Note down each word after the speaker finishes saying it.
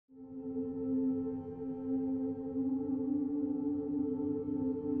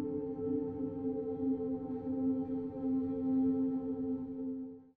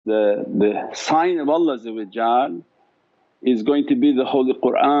the sign of Allah is going to be the Holy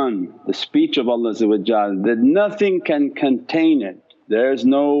Qur'an, the speech of Allah that nothing can contain it. There's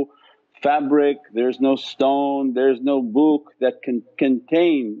no fabric, there's no stone, there's no book that can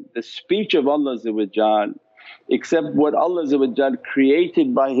contain the speech of Allah except what Allah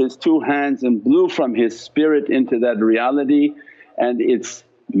created by His two hands and blew from His spirit into that reality, and its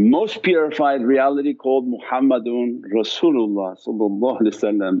most purified reality called Muhammadun Rasulullah.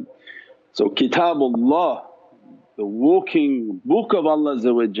 So Kitabullah, the walking book of Allah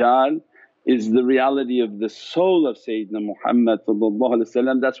is the reality of the soul of Sayyidina Muhammad.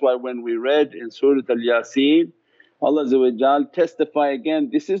 That's why when we read in Surah Al-Yasin, Allah testify again,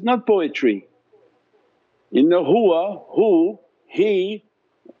 this is not poetry. Inna huwa, who, he,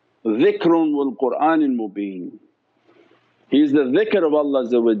 dhikrun wal Qur'anil mubeen. He is the dhikr of Allah,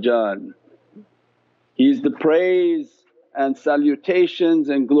 He is the praise and salutations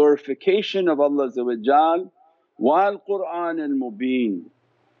and glorification of Allah wal Qur'an al mubeen.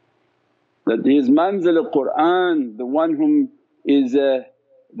 That He is manzil al-Qur'an, the one whom is the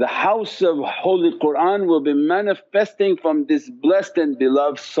house of Holy Qur'an will be manifesting from this blessed and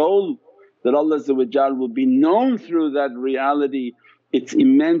beloved soul, that Allah will be known through that reality, its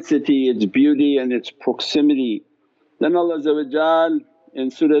immensity, its beauty and its proximity. Then Allah in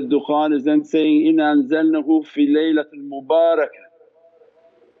Surah Dukhan is then saying, Inna anzalnahu fi laylatil mubarakah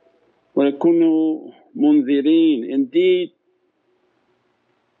wa nakunu mundhireen. Indeed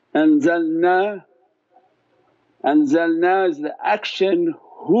anzalna is the action,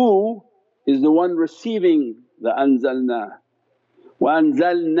 who is the one receiving the anzalna, wa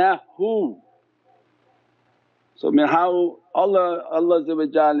anzalnahu. So how Allah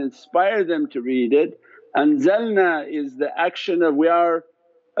inspired them to read it. Anzalna is the action of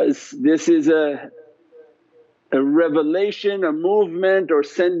this is a revelation, a movement or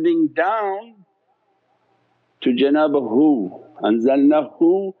sending down to Janabahu.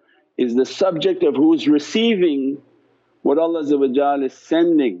 Anzalnahu is the subject of who's receiving what Allah is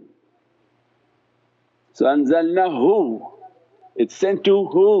sending. So anzalnahu, it's sent to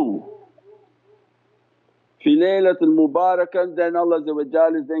who? Fi laylatul mubarakah, then Allah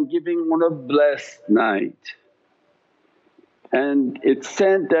is then giving one a blessed night, and it's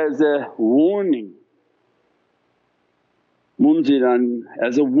sent as a warning, munziran,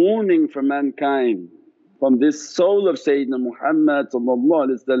 as a warning for mankind. From this soul of Sayyidina Muhammad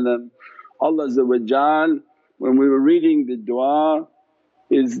Allah when we were reading the du'a,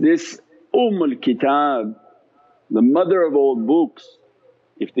 is this Kitab, the mother of all books.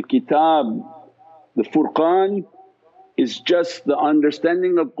 If the kitab, the Furqan is just the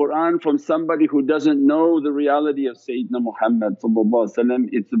understanding of Qur'an from somebody who doesn't know the reality of Sayyidina Muhammad,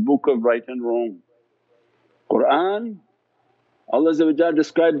 it's a book of right and wrong. Qur'an, Allah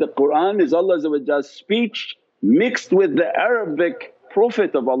described the Qur'an is Allah's speech mixed with the Arabic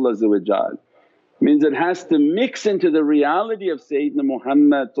prophet of Allah, means it has to mix into the reality of Sayyidina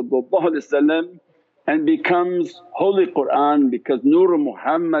Muhammad and becomes Holy Qur'an, because Nur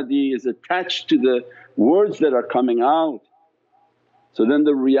Muhammadi is attached to the words that are coming out. So then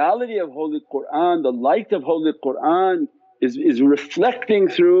the reality of Holy Qur'an, the light of Holy Qur'an is reflecting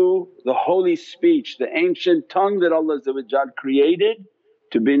through the holy speech, the ancient tongue that Allah created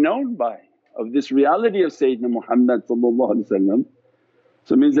to be known by, of this reality of Sayyidina Muhammad. So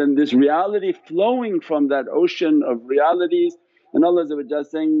it means then this reality flowing from that ocean of realities, and Allah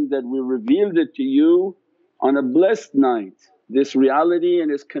saying that, we revealed it to you on a blessed night, this reality, and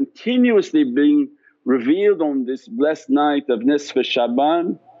is continuously being revealed on this blessed night of Nisf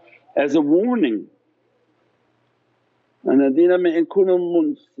Sha'ban as a warning. And adina min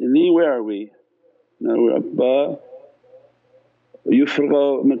kunum munzilin, where are we? Now we're Abba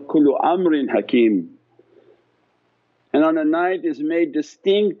yufraga min kullu amrin hakim. And on a night is made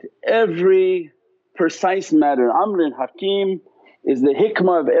distinct every precise matter. Amrin hakim is the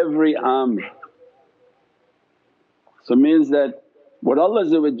hikmah of every amr. So means that what Allah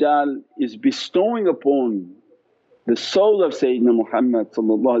is bestowing upon the soul of Sayyidina Muhammad,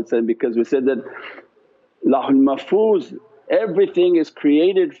 because we said that Lahul Mahfuz, everything is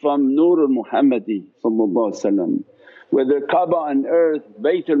created from Nurul Muhammadi, whether Kaaba on earth,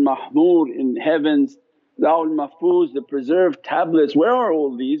 Baytul Mahmur in heavens, Lahul Mahfuz, the preserved tablets, where are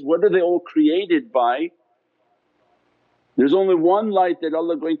all these? What are they all created by? There's only one light that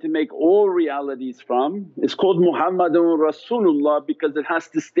Allah going to make all realities from, it's called Muhammadan Rasulullah, because it has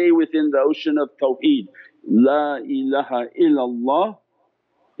to stay within the ocean of tawheed. La ilaha illallah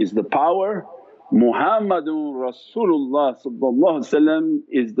is the power, Muhammadun Rasulullah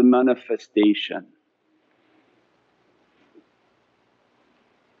is the manifestation.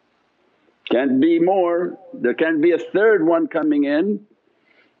 Can't be more, there can't be a third one coming in.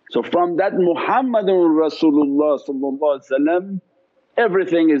 So from that Muhammadun Rasulullah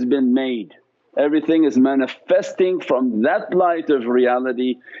everything has been made, everything is manifesting from that light of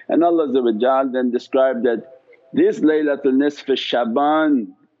reality. And Allah then described that this Laylatul Nisf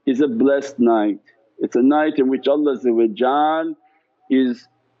Sha'ban is a blessed night. It's a night in which Allah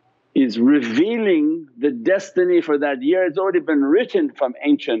is revealing the destiny for that year. It's already been written from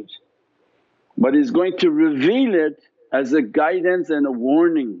ancient, but He's going to reveal it as a guidance and a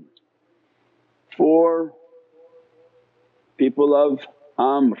warning for people of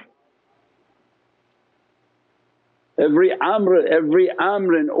Amr. Every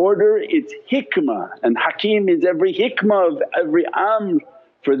Amr in order it's hikmah, and Hakim is every hikmah of every Amr.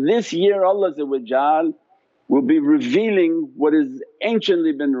 For this year Allah will be revealing what has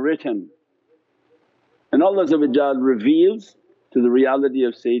anciently been written, and Allah reveals to the reality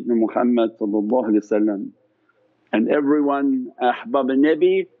of Sayyidina Muhammad. And everyone ahbab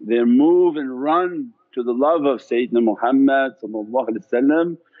Nabi, they move and run to the love of Sayyidina Muhammad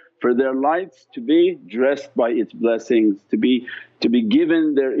for their lights to be dressed by its blessings, to be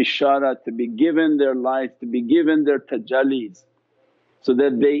given their isharat, to be given their lights, to be given their tajallis, so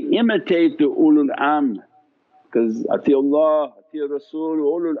that they imitate the ulul amr. Because atiullah, ati Rasul,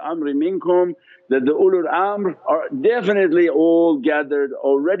 ulul amri minkum, that the ulul amr are definitely all gathered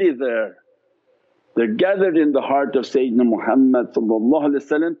already there. They're gathered in the heart of Sayyidina Muhammad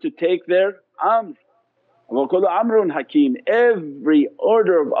to take their amr. Wa kullu amrun hakim, every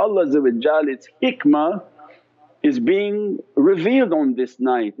order of Allah its hikmah is being revealed on this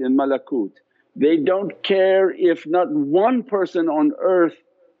night in malakut. They don't care if not one person on earth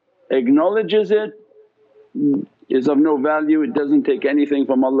acknowledges it, is of no value, it doesn't take anything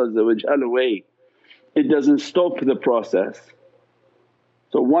from Allah away, it doesn't stop the process.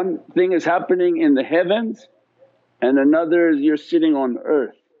 So one thing is happening in the heavens and another is you're sitting on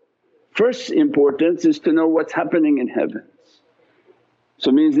earth. First importance is to know what's happening in heavens.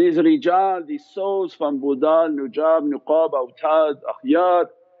 So means these rijal, these souls from budal, nujab, nuqab, awtad, akhyar,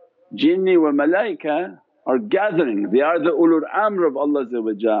 jinni wa malaika are gathering. They are the ulul amr of Allah.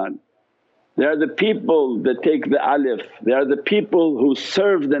 They are the people that take the alif, they are the people who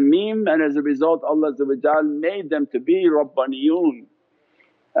serve the mim, and as a result Allah made them to be Rabbaniyun.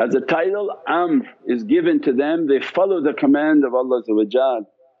 As a title, Amr is given to them, they follow the command of Allah.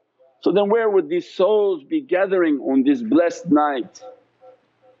 So then where would these souls be gathering on this blessed night?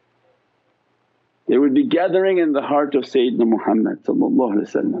 They would be gathering in the heart of Sayyidina Muhammad.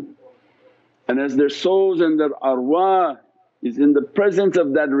 And as their souls and their arwah is in the presence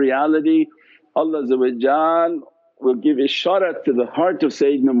of that reality, Allah will give isharat to the heart of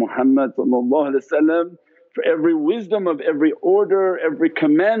Sayyidina Muhammad for every wisdom of every order, every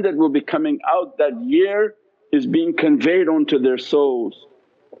command that will be coming out that year is being conveyed onto their souls,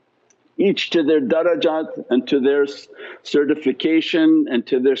 each to their darajat and to their certification and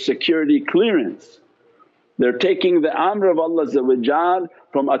to their security clearance. They're taking the amr of Allah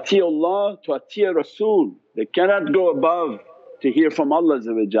from atiullah to atiya Rasul. They cannot go above to hear from Allah.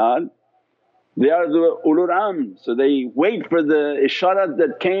 They are the ulul amr, so they wait for the isharat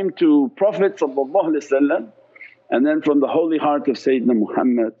that came to Prophet and then from the holy heart of Sayyidina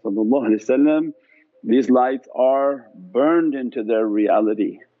Muhammad these lights are burned into their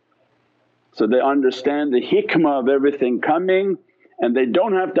reality. So they understand the hikmah of everything coming, and they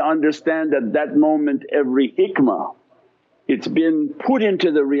don't have to understand at that moment every hikmah. It's been put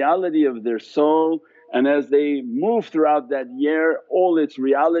into the reality of their soul, and as they move throughout that year all its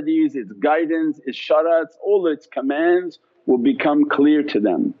realities, its guidance, its sharats, all its commands will become clear to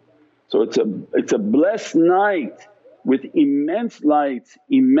them. So it's a blessed night with immense lights,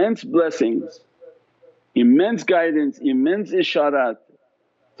 immense blessings, immense guidance, immense isharat.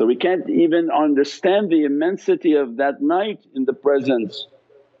 So we can't even understand the immensity of that night in the presence.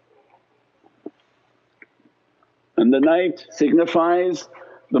 And the night signifies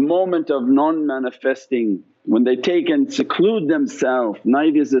the moment of non-manifesting, when they take and seclude themselves.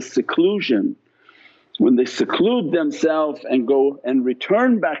 Night is a seclusion. When they seclude themselves and go and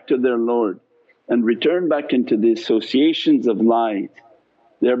return back to their Lord and return back into the associations of light,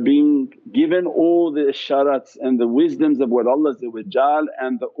 they're being given all the isharats and the wisdoms of what Allah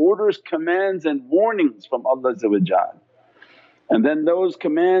and the orders, commands and warnings from Allah. And then those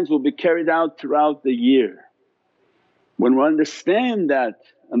commands will be carried out throughout the year. When we understand that,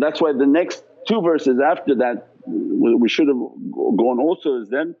 and that's why the next two verses after that we should have gone also, is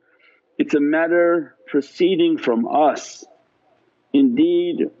then it's a matter proceeding from us.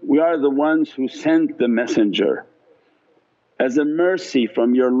 Indeed we are the ones who sent the messenger, as a mercy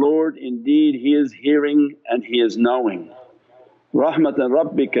from your Lord, indeed He is hearing and He is knowing. Rahmatan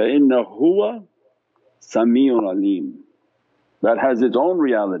rabbika inna huwa sami'un alim. That has its own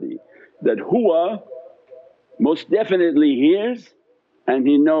reality, that huwa most definitely hears and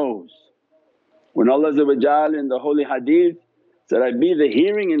He knows. When Allah in the holy hadith said, I be the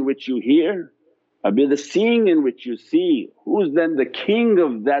hearing in which you hear, I be the seeing in which you see. Who's then the king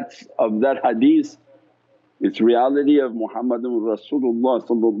of that hadith? It's reality of Muhammadan Rasulullah.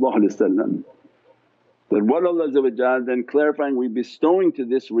 That what Allah then clarifying, we bestowing to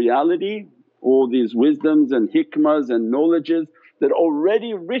this reality all these wisdoms and hikmas and knowledges that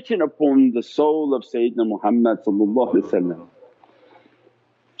already written upon the soul of Sayyidina Muhammad.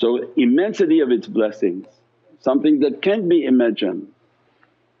 So immensity of its blessings, something that can't be imagined.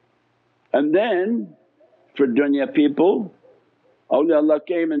 And then for dunya people, awliyaullah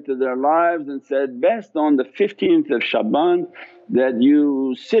came into their lives and said, best on the 15th of Sha'ban that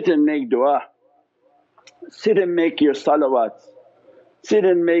you sit and make du'a, sit and make your salawats, sit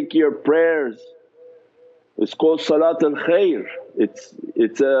and make your prayers. It's called Salatul Khair,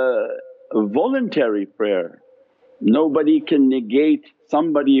 it's a voluntary prayer. Nobody can negate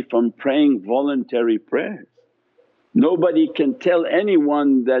somebody from praying voluntary prayers. Nobody can tell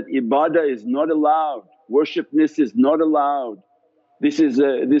anyone that ibadah is not allowed, worshipness is not allowed. This is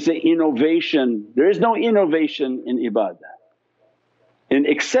an innovation. There is no innovation in ibadah. In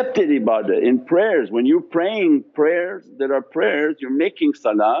accepted ibadah, in prayers, when you're praying prayers that are prayers, you're making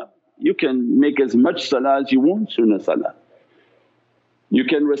salah, you can make as much salah as you want, sunnah salah. You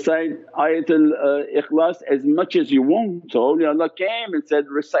can recite ayatul Ikhlas as much as you want. So awliyaullah came and said,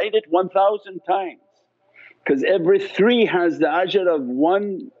 recite it 1000 times because every 3 has the ajr of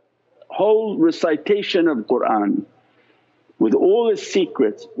one whole recitation of Qur'an. With all its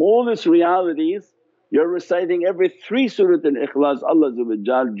secrets, all its realities, you're reciting every 3 Surah Ikhlas. Allah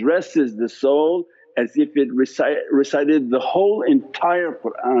dresses the soul as if it recited the whole entire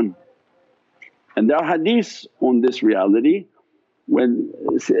Qur'an. And there are hadiths on this reality. When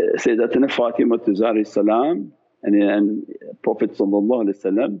Sitna Fatima Zahra and Prophet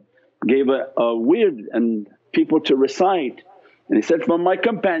gave a wird and people to recite, and he said, from my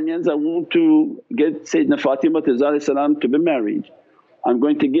companions I want to get Sayyidina Fatima Zahra to be married. I'm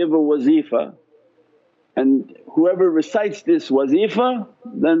going to give a wazifa, and whoever recites this wazifa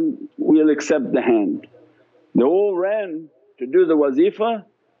then we'll accept the hand. They all ran to do the wazifa.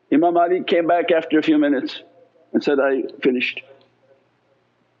 Imam Ali came back after a few minutes and said, I finished.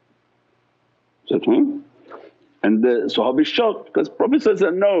 Said, and the Sahabi shocked because Prophet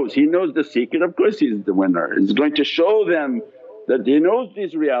knows, he knows the secret, of course he's the winner. He's going to show them that he knows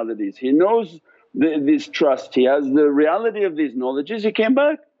these realities, he knows this trust, he has the reality of these knowledges. He came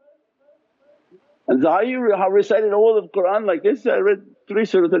back and how you recited all of Qur'an like this? I read 3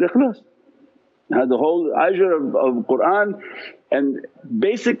 Surah Ikhlas, had the whole ajr of Qur'an. And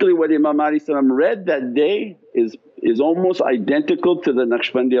basically what Imam Ali read that day is almost identical to the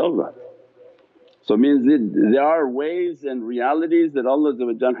Naqshbandi awrad. So it means that there are ways and realities that Allah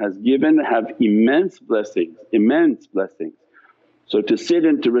has given have immense blessings, immense blessings. So to sit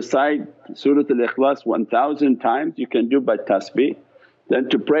and to recite Surah Ikhlas 1000 times you can do by tasbih. Then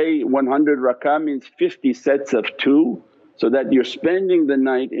to pray 100 rakah means 50 sets of 2, so that you're spending the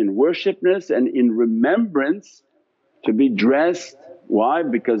night in worshipness and in remembrance to be dressed. Why?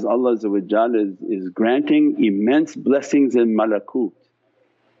 Because Allah is granting immense blessings in malakut.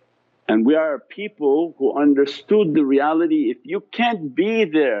 And we are people who understood the reality, if you can't be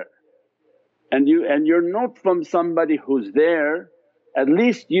there and you're not from somebody who's there, at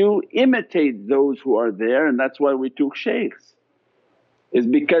least you imitate those who are there. And that's why we took shaykhs, is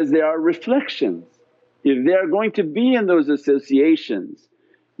because they are reflections. If they are going to be in those associations,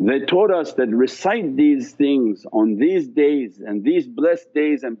 they taught us that recite these things on these days and these blessed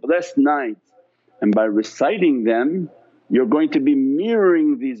days and blessed nights, and by reciting them you're going to be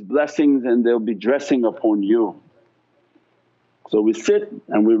mirroring these blessings and they'll be dressing upon you. So we sit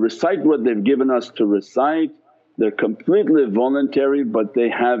and we recite what they've given us to recite. They're completely voluntary but they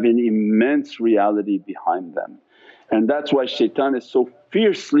have an immense reality behind them. And that's why shaitan is so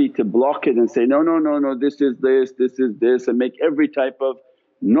fiercely to block it and say, no, this is this, and make every type of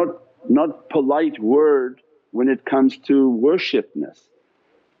not polite word when it comes to worshipness.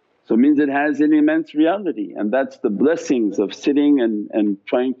 So it means it has an immense reality, and that's the blessings of sitting and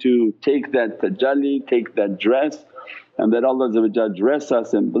trying to take that tajalli, take that dress, and that Allah dress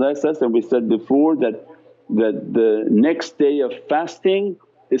us and bless us. And we said before that the next day of fasting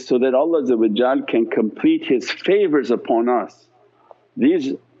is so that Allah can complete His favours upon us.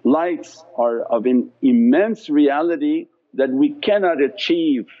 These lights are of an immense reality that we cannot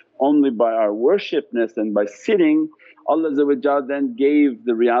achieve only by our worshipness and by sitting. Allah then gave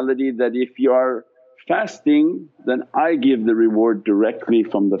the reality that if you are fasting then I give the reward directly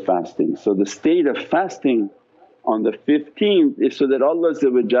from the fasting. So the state of fasting on the 15th is so that Allah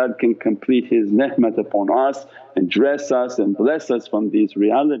can complete His ni'mat upon us and dress us and bless us from these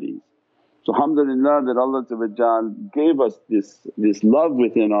realities. So alhamdulillah that Allah gave us this love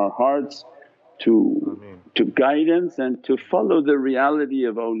within our hearts to guidance and to follow the reality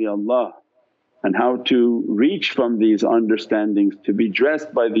of awliyaullah and how to reach from these understandings, to be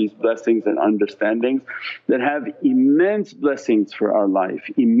dressed by these blessings and understandings that have immense blessings for our life,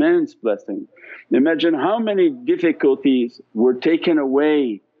 immense blessings. Imagine how many difficulties were taken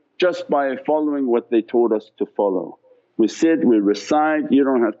away just by following what they told us to follow. We sit, we recite, you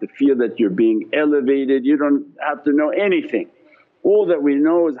don't have to feel that you're being elevated, you don't have to know anything. All that we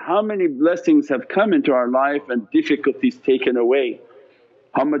know is how many blessings have come into our life and difficulties taken away.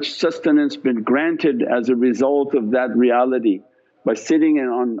 How much sustenance been granted as a result of that reality by sitting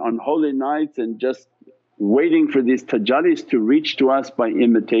on holy nights and just waiting for these tajallis to reach to us by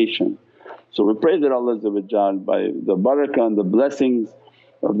imitation. So we pray that Allah by the barakah and the blessings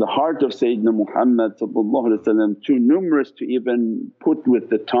of the heart of Sayyidina Muhammad too numerous to even put with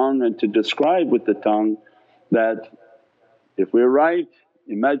the tongue and to describe with the tongue, that if we're right,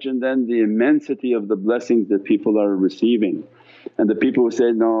 imagine then the immensity of the blessings that people are receiving. And the people who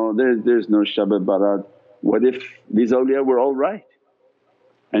say, no there's no Shab Barat, what if these awliya were all right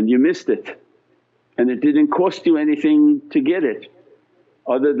and you missed it and it didn't cost you anything to get it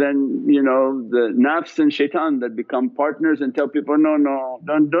other than the nafs and shaitan that become partners and tell people, no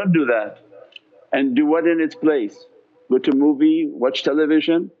don't do that. And do what in its place? Go to movie, watch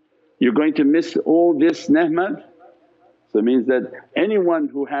television, you're going to miss all this ni'mat. So it means that anyone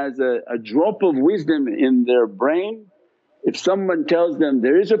who has a drop of wisdom in their brain, if someone tells them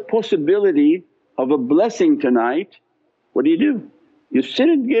there is a possibility of a blessing tonight, what do? You sit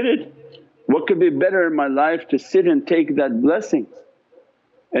and get it. What could be better in my life to sit and take that blessing?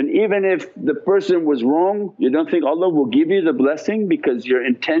 And even if the person was wrong, you don't think Allah will give you the blessing because your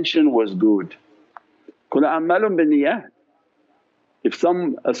intention was good. Qul a'malun binniyat. If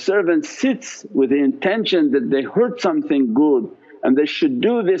a servant sits with the intention that they heard something good and they should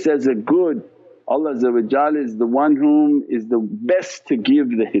do this as a good, Allah is the one whom is the best to give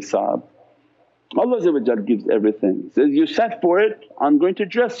the hisab. Allah gives everything, says, you sat for it, I'm going to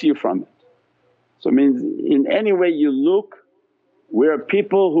dress you from it. So it means in any way you look, we are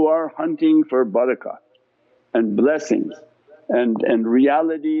people who are hunting for barakah and blessings and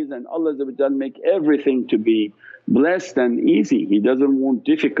realities, and Allah make everything to be blessed and easy. He doesn't want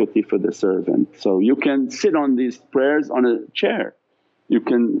difficulty for the servant. So you can sit on these prayers on a chair, you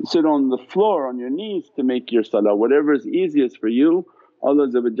can sit on the floor on your knees to make your salah, whatever is easiest for you. Allah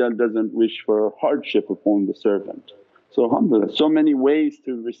doesn't wish for hardship upon the servant. So alhamdulillah, so many ways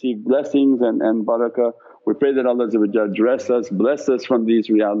to receive blessings and barakah. We pray that Allah dress us, bless us from these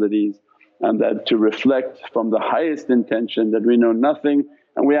realities, and that to reflect from the highest intention that we know nothing,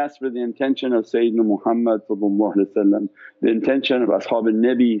 and we ask for the intention of Sayyidina Muhammad, the intention of Ashab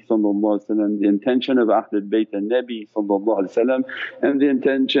al-Nabi, the intention of Ahlul Bayt al-Nabi, and the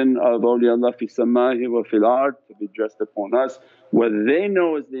intention of awliyaullah fi samaa'i wa fil ard to be dressed upon us. What they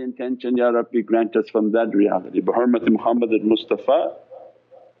know is the intention, Ya Rabbi grant us from that reality. Bi hurmati Muhammad al-Mustafa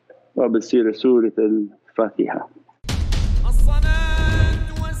wa bi siri Surat al-Fatiha.